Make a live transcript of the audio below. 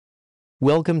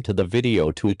Welcome to the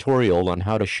video tutorial on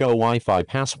how to show Wi-Fi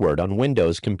password on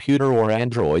Windows computer or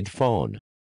Android phone.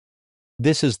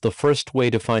 This is the first way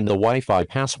to find the Wi-Fi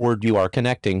password you are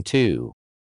connecting to.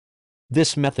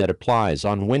 This method applies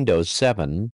on Windows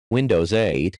 7, Windows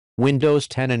 8, Windows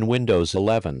 10 and Windows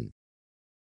 11.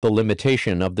 The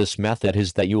limitation of this method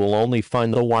is that you will only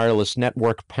find the wireless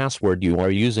network password you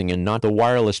are using and not the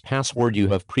wireless password you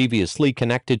have previously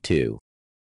connected to.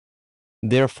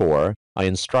 Therefore, I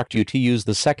instruct you to use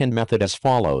the second method as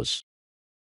follows.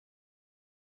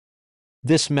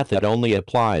 This method only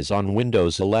applies on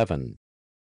Windows 11.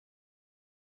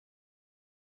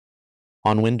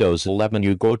 On Windows 11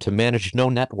 you go to Manage No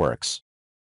Networks.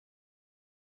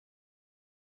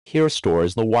 Here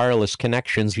stores the wireless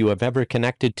connections you have ever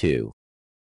connected to.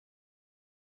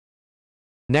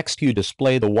 Next you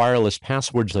display the wireless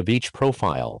passwords of each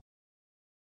profile.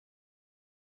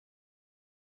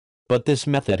 But this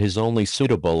method is only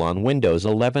suitable on Windows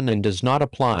 11 and does not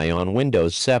apply on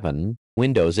Windows 7,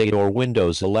 Windows 8 or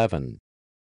Windows 11.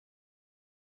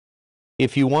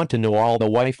 If you want to know all the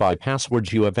Wi-Fi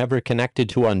passwords you have ever connected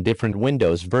to on different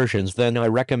Windows versions, then I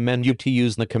recommend you to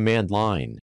use the command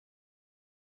line.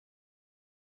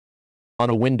 On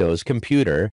a Windows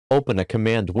computer, open a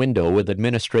command window with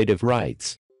administrative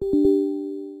rights.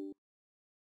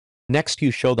 Next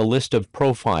you show the list of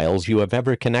profiles you have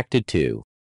ever connected to.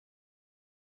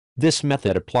 This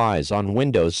method applies on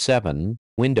Windows 7,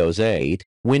 Windows 8,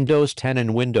 Windows 10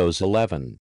 and Windows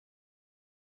 11.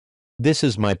 This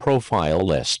is my profile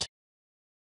list.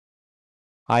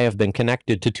 I have been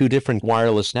connected to two different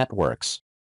wireless networks.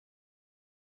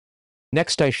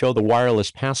 Next I show the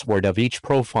wireless password of each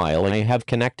profile I have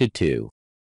connected to.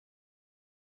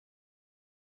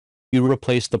 You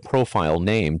replace the profile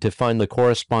name to find the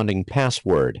corresponding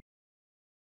password.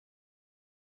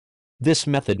 This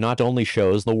method not only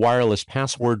shows the wireless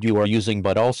password you are using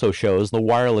but also shows the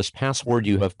wireless password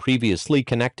you have previously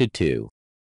connected to.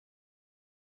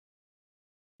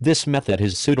 This method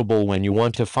is suitable when you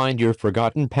want to find your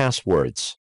forgotten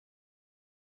passwords.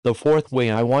 The fourth way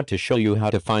I want to show you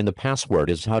how to find the password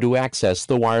is how to access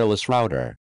the wireless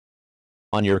router.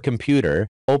 On your computer,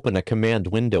 open a command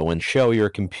window and show your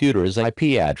computer's IP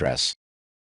address.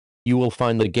 You will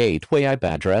find the gateway IP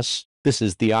address. This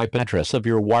is the IP address of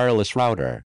your wireless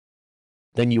router.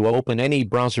 Then you open any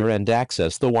browser and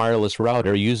access the wireless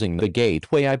router using the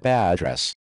gateway IP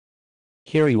address.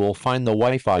 Here you will find the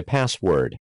Wi-Fi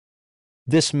password.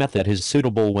 This method is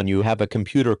suitable when you have a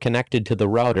computer connected to the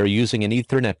router using an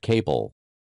Ethernet cable.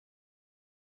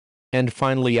 And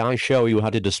finally I show you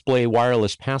how to display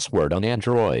wireless password on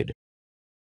Android.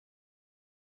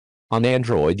 On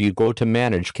Android you go to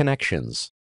Manage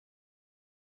Connections.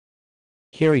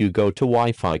 Here you go to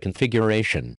Wi-Fi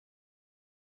configuration.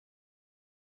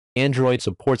 Android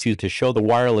supports you to show the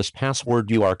wireless password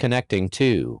you are connecting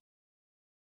to.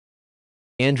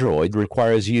 Android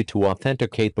requires you to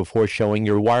authenticate before showing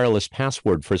your wireless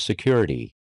password for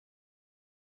security.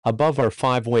 Above are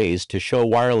 5 ways to show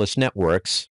wireless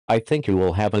networks. I think you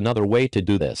will have another way to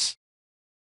do this.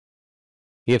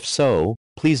 If so,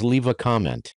 please leave a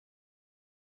comment.